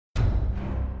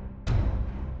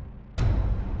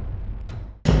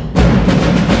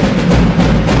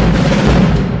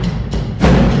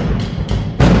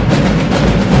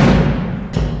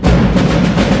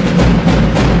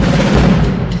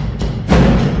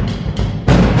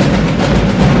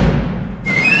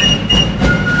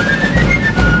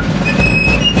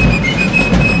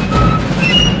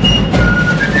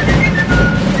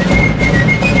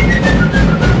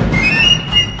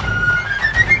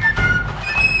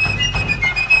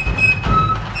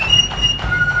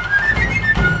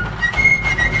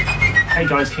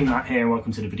guys, King Matt here, and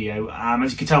welcome to the video.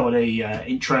 As you can tell by the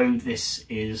intro, this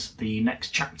is the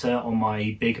next chapter on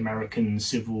my big American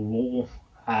Civil War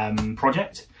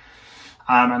project,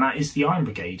 and that is the Iron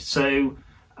Brigade. So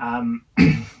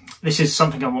this is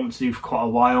something I wanted to do for quite a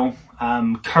while.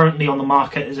 Currently on the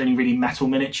market, there's only really metal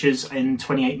miniatures in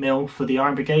 28mm for the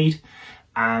Iron Brigade,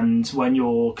 and when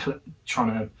you're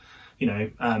trying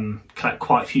to collect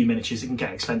quite a few miniatures, it can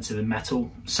get expensive in metal.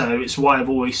 So it's why I've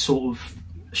always sort of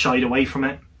shied away from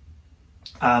it.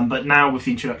 But now with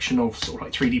the introduction of sort of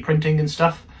like 3D printing and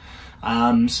stuff,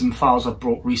 some files I've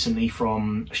brought recently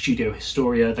from Studio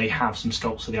Historia, they have some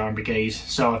sculpts for the Iron Brigade.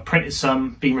 So I've printed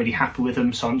some, been really happy with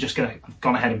them. So I've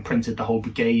gone ahead and printed the whole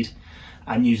brigade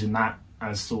and using that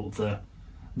as sort of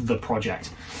the project.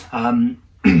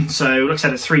 So like I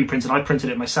said, it's 3D printed. I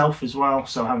printed it myself as well,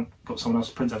 so I haven't got someone else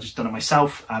to print. I've just done it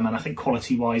myself, and I think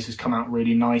quality wise has come out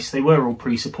really nice. They were all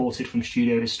pre-supported from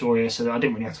Studio Historia, so I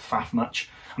didn't really have to faff much.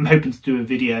 I'm hoping to do a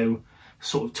video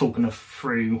sort of talking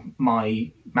through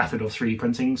my method of 3D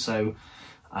printing, so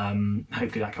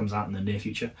hopefully that comes out in the near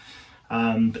future.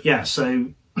 But yeah,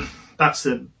 so that's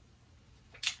the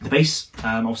base.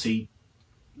 Obviously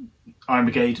Iron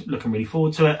Brigade, looking really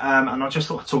forward to it, and I just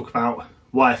thought I'd talk about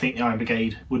why I think the Iron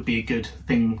Brigade would be a good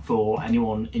thing for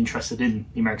anyone interested in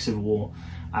the American Civil War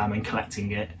and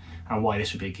collecting it, and why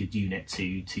this would be a good unit to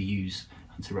use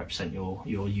and to represent your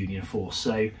Union force.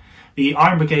 So the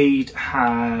Iron Brigade,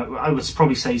 I would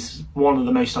probably say, is one of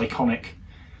the most iconic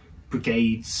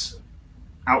brigades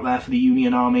out there for the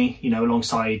Union Army, you know,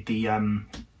 alongside the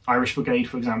Irish Brigade,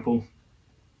 for example.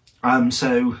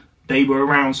 So they were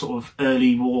around sort of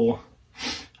early war,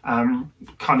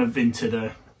 kind of into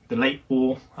the late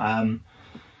war.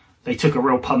 They took a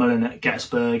real pummeling at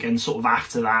Gettysburg, and sort of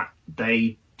after that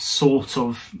they sort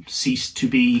of ceased to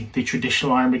be the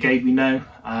traditional Iron Brigade we know,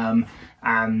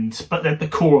 but the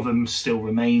core of them still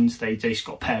remained. They just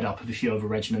got paired up with a few other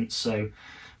regiments, so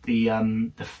the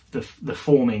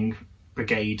forming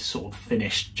brigade sort of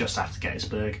finished just after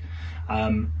Gettysburg.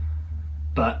 Yeah,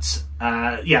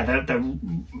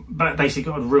 they're basically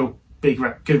got a real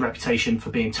good reputation for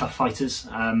being tough fighters.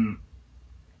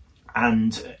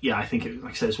 And yeah, I think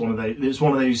like I said, it's one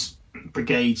of those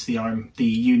brigades the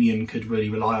Union could really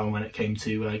rely on when it came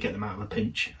to get them out of a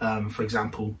pinch. For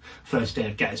example, first day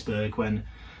of Gettysburg, when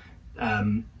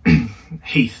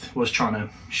Heath was trying to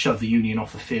shove the Union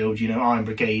off the field, you know, Iron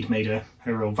Brigade made a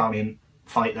real valiant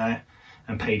fight there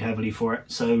and paid heavily for it.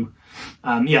 So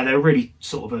yeah, they're really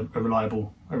sort of a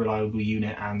reliable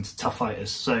unit and tough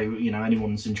fighters. So, you know,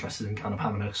 anyone's interested in kind of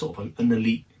having a sort of an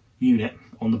elite unit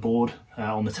on the board,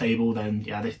 on the table, then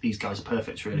yeah, these guys are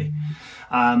perfect, really.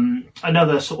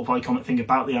 Another sort of iconic thing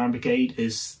about the Iron Brigade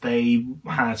is they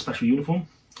had special uniform,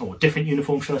 or different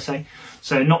uniform, should I say.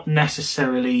 So not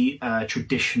necessarily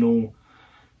traditional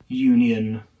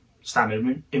Union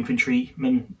standard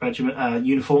infantryman regiment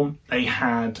uniform. They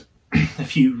had a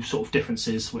few sort of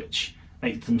differences which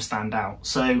make them stand out.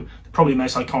 So probably the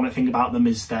most iconic thing about them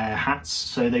is their hats.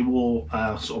 So they wore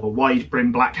sort of a wide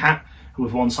brim black hat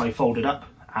with one side folded up,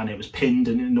 and it was pinned,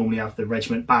 and it normally have the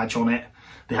regiment badge on it.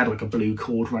 They had like a blue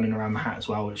cord running around the hat as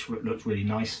well, which looked really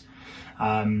nice.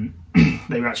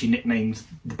 They were actually nicknamed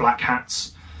the Black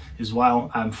Hats as well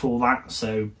for that.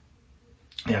 So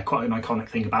yeah, quite an iconic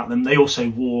thing about them. They also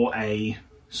wore a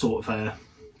sort of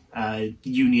a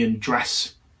Union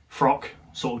dress frock,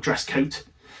 sort of dress coat,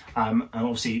 and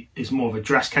obviously it's more of a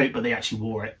dress coat, but they actually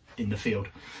wore it in the field,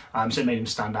 so it made them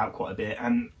stand out quite a bit.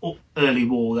 And early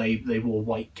war, they wore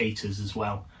white gaiters as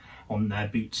well on their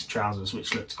boots and trousers,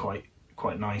 which looked quite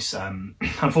nice.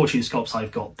 Unfortunately, the sculpts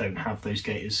I've got don't have those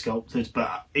gaiters sculpted,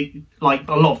 but like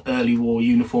a lot of early war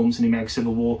uniforms in the American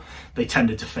Civil War, they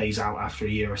tended to phase out after a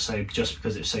year or so, just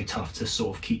because it's so tough to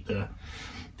sort of keep the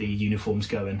uniforms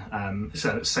going.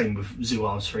 So same with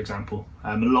Zouaves, for example.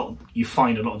 You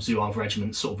find a lot of Zouave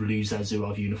regiments sort of lose their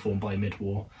Zouave uniform by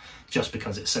mid-war, just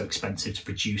because it's so expensive to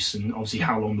produce, and obviously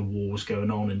how long the war was going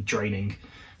on and draining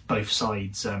both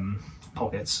sides'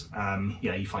 pockets.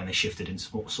 Yeah, you find they shifted into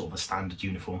sort of a standard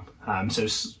uniform. So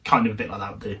it's kind of a bit like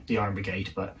that with the Iron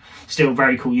Brigade, but still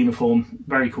very cool uniform,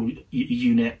 very cool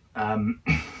unit.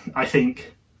 I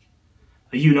think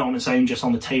a unit on its own, just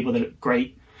on the table, they look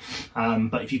great.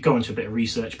 But if you go into a bit of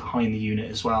research behind the unit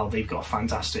as well, they've got a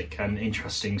fantastic and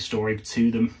interesting story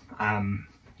to them.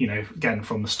 You know, again,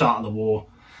 from the start of the war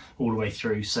all the way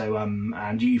through. So,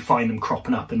 and you find them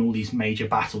cropping up in all these major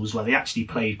battles where they actually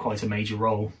played quite a major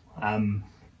role.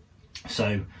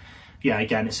 So yeah,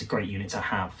 again, it's a great unit to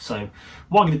have. So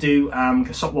what I'm going to do, I'm going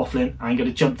to stop waffling. I'm going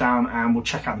to jump down and we'll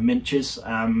check out the miniatures,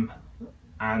 and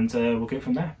we'll go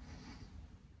from there.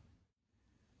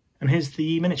 And here's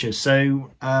the miniatures.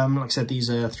 So, like I said, these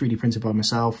are 3D printed by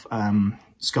myself,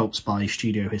 sculpts by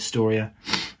Studio Historia.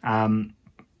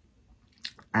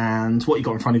 And what you've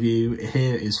got in front of you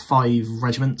here is 5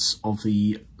 regiments of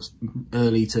the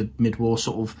early to mid-war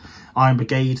sort of Iron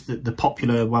Brigade, the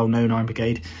popular, well-known Iron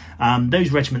Brigade.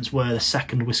 Those regiments were the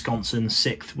 2nd Wisconsin,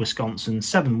 6th Wisconsin,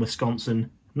 7th Wisconsin,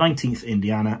 19th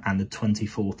Indiana, and the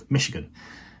 24th Michigan.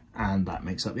 And that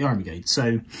makes up the Iron Brigade.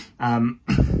 So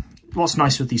what's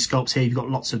nice with these sculpts here, you've got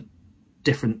lots of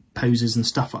different poses and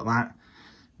stuff like that,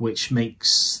 which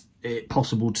makes it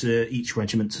possible to each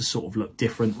regiment to sort of look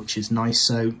different, which is nice.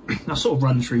 So I'll sort of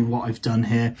run through what I've done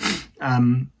here.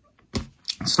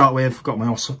 Start with, I've got my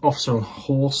officer on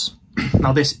horse.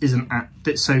 Now this isn't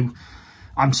so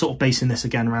I'm sort of basing this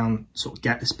again around sort of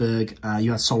Gettysburg.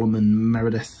 You had Solomon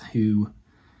Meredith, who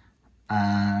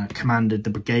commanded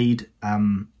the brigade.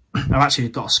 I've actually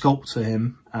got a sculpt for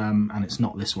him, and it's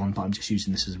not this one, but I'm just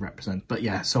using this as a represent. But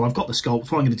yeah, so I've got the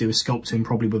sculpt. What I'm going to do is sculpt him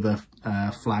probably with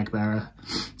a flag bearer,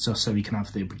 so he can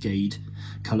have the brigade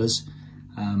colours,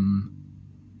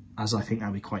 as I think that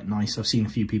would be quite nice. I've seen a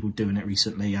few people doing it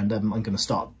recently, and I'm going to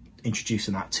start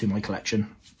introducing that to my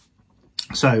collection.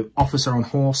 So, officer on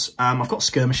horse. I've got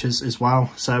skirmishers as well,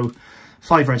 so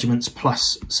 5 regiments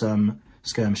plus some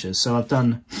skirmishers. So I've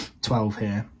done 12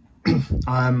 here.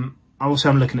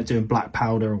 I'm looking at doing black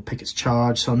powder or Pickett's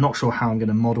charge, so I'm not sure how I'm going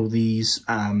to model these.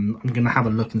 I'm going to have a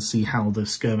look and see how the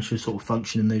skirmishers sort of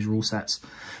function in those rule sets.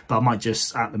 But I might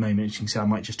just, at the moment, as you can see, I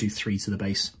might just do 3 to the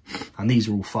base. And these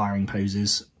are all firing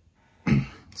poses,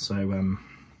 so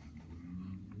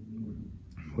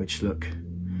which look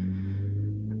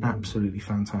absolutely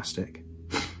fantastic.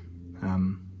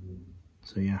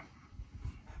 So yeah.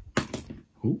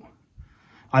 Ooh.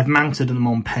 I've mounted them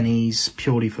on pennies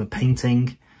purely for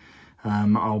painting.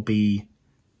 I'll be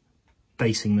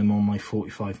basing them on my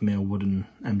 45mm wooden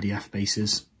MDF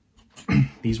bases,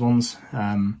 these ones.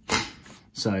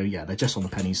 So yeah, they're just on the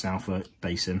pennies now for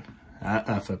basing,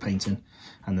 for painting,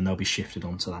 and then they'll be shifted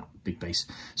onto that big base.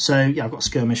 So yeah, I've got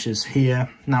skirmishers here.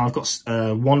 Now I've got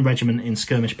 1 regiment in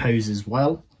skirmish pose as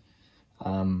well,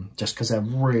 just because they're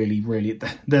really,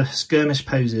 the skirmish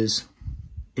poses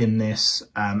in this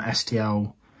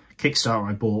STL Kickstarter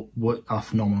I bought are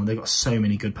phenomenal. They've got so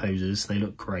many good poses, they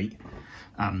look great.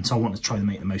 So I want to try to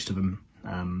make the most of them.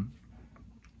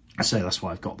 So that's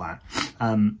why I've got that.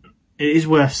 It is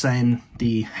worth saying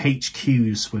the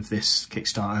HQs with this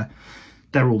Kickstarter,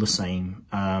 they're all the same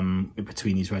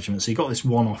between these regiments. So you've got this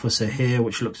 1 officer here,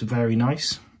 which looks very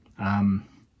nice.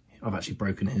 I've actually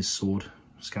broken his sword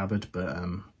scabbard, but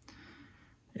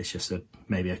it's just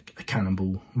maybe a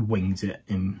cannonball winged it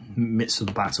in midst of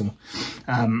the battle.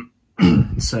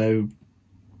 So,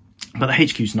 but the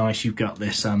HQ's nice. You've got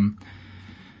this, you've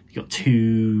got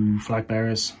 2 flag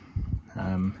bearers.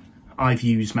 I've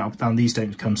used metal, and these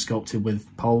don't come sculpted with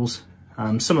poles.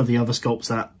 Some of the other sculpts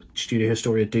that Studio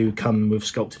Historia do come with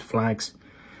sculpted flags.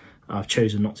 I've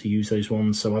chosen not to use those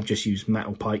ones, so I've just used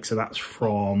metal pikes. So that's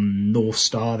from North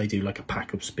Star. They do like a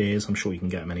pack of spears. I'm sure you can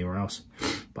get them anywhere else.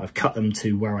 But I've cut them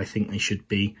to where I think they should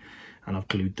be, and I've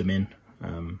glued them in.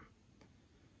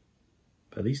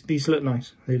 But these look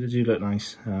nice. They do look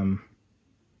nice.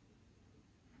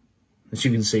 As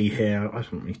you can see here, I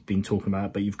haven't really been talking about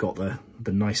it, but you've got the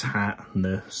nice hat and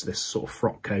this sort of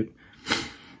frock coat,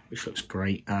 which looks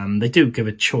great. They do give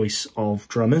a choice of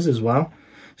drummers as well.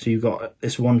 So you've got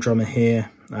this 1 drummer here.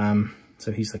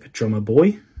 So he's like a drummer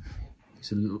boy.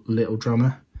 He's a little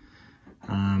drummer.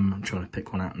 I'm trying to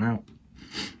pick one out now.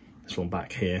 This one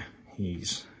back here,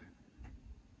 he's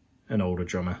an older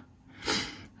drummer,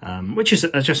 which is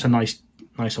just a nice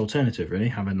alternative, really,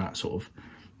 having that sort of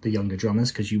the younger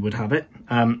drummers, because you would have it.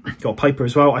 Got a piper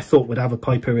as well. I thought we'd have a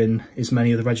piper in as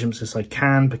many of the regiments as I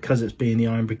can, because it's being the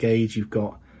Iron Brigade. You've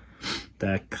got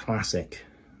their classic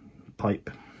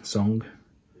pipe song.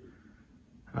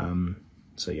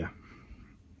 So yeah,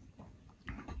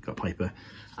 got a piper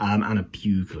and a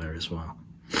bugler as well.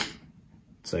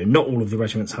 So not all of the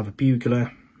regiments have a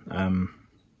bugler, but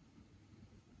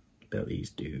these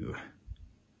do,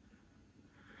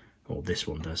 or this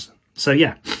one does. So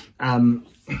yeah,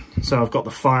 so I've got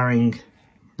the firing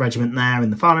regiment there in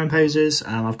the firing poses.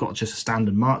 I've got just a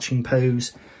standard marching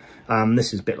pose.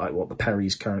 This is a bit like what the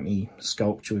Perry's currently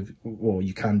sculpt with, or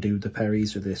you can do the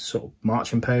Perry's with this sort of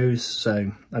marching pose.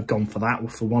 So I've gone for that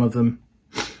for one of them,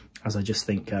 as I just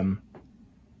think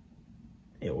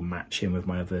it will match in with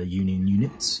my other Union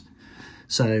units.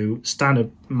 So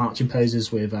standard marching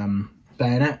poses with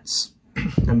bayonets.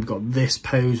 And we've got this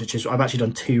pose, which is, I've actually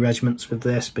done 2 regiments with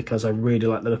this because I really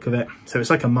like the look of it. So it's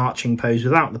like a marching pose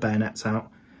without the bayonets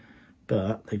out,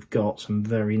 but they've got some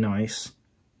very nice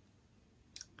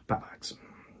backpacks.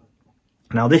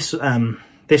 Now this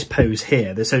this pose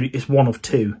here, it's one of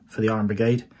two for the Iron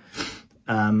Brigade.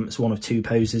 It's one of two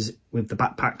poses with the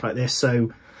backpack like this.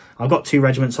 So I've got 2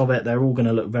 regiments of it. They're all going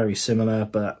to look very similar,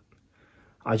 but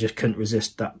I just couldn't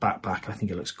resist that backpack. I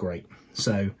think it looks great.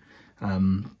 So I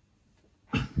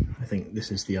think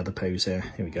this is the other pose here.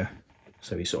 Here we go.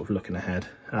 So he's sort of looking ahead.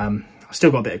 I've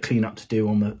still got a bit of cleanup to do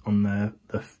on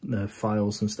the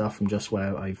files and stuff from just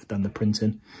where I've done the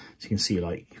printing. So you can see,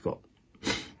 like, you've got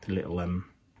the little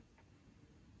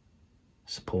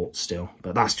support still,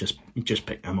 but that's just, you just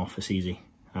pick them off. It's easy.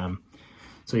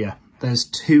 So yeah, there's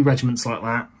 2 regiments like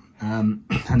that. And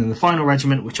then the final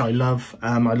regiment, which I love,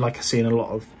 I'd like to see in a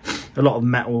lot of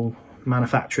metal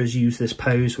manufacturers use this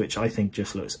pose, which I think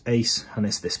just looks ace, and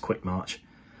it's this quick march.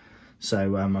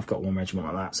 So I've got 1 regiment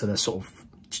like that, so they're sort of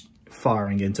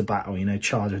firing into battle, you know,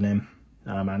 charging in,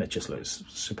 and it just looks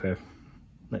superb.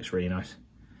 Looks really nice.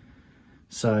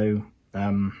 So I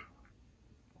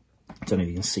don't know if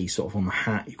you can see sort of on the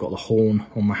hat, you've got the horn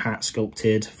on the hat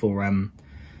sculpted for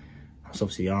that's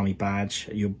obviously the army badge.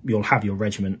 You'll have your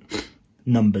regiment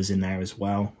numbers in there as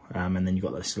well, and then you've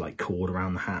got this like cord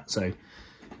around the hat. So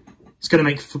it's going to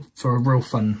make for a real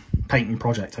fun painting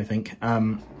project, I think.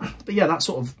 But yeah, that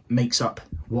sort of makes up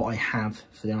what I have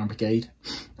for the Iron Brigade.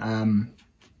 And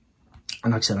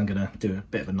like I said, I'm going to do a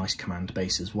bit of a nice command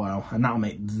base as well, and that'll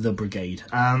make the brigade.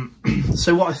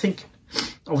 So what I think,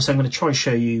 obviously I'm going to try to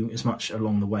show you as much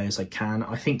along the way as I can.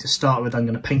 I think to start with, I'm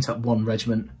going to paint up 1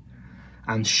 regiment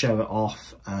and show it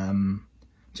off,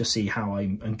 just see how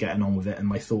I'm getting on with it and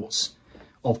my thoughts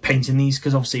of painting these,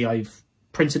 because obviously I've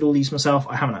printed all these myself.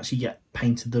 I haven't actually yet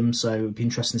painted them, so it'd be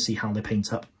interesting to see how they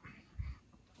paint up.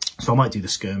 So I might do the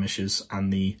skirmishers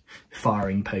and the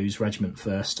firing pose regiment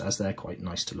first, as they're quite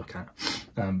nice to look at,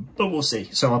 but we'll see.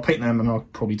 So I'll paint them and I'll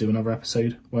probably do another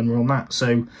episode when we're on that.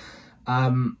 So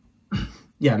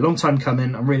yeah, long time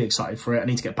coming. I'm really excited for it. I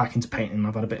need to get back into painting.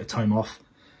 I've had a bit of time off,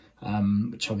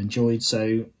 which I've enjoyed.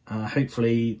 So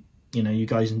hopefully, you know, you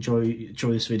guys enjoy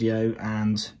this video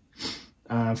and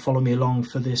follow me along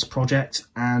for this project.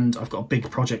 And I've got a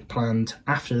big project planned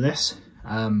after this.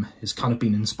 It's kind of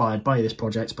been inspired by this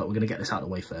project, but we're going to get this out of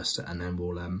the way first, and then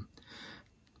we'll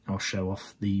I'll show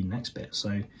off the next bit.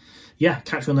 So yeah,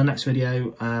 catch you on the next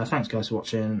video. Thanks guys for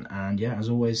watching, and yeah, as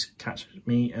always, catch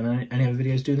me in any other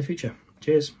videos do in the future.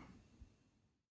 Cheers.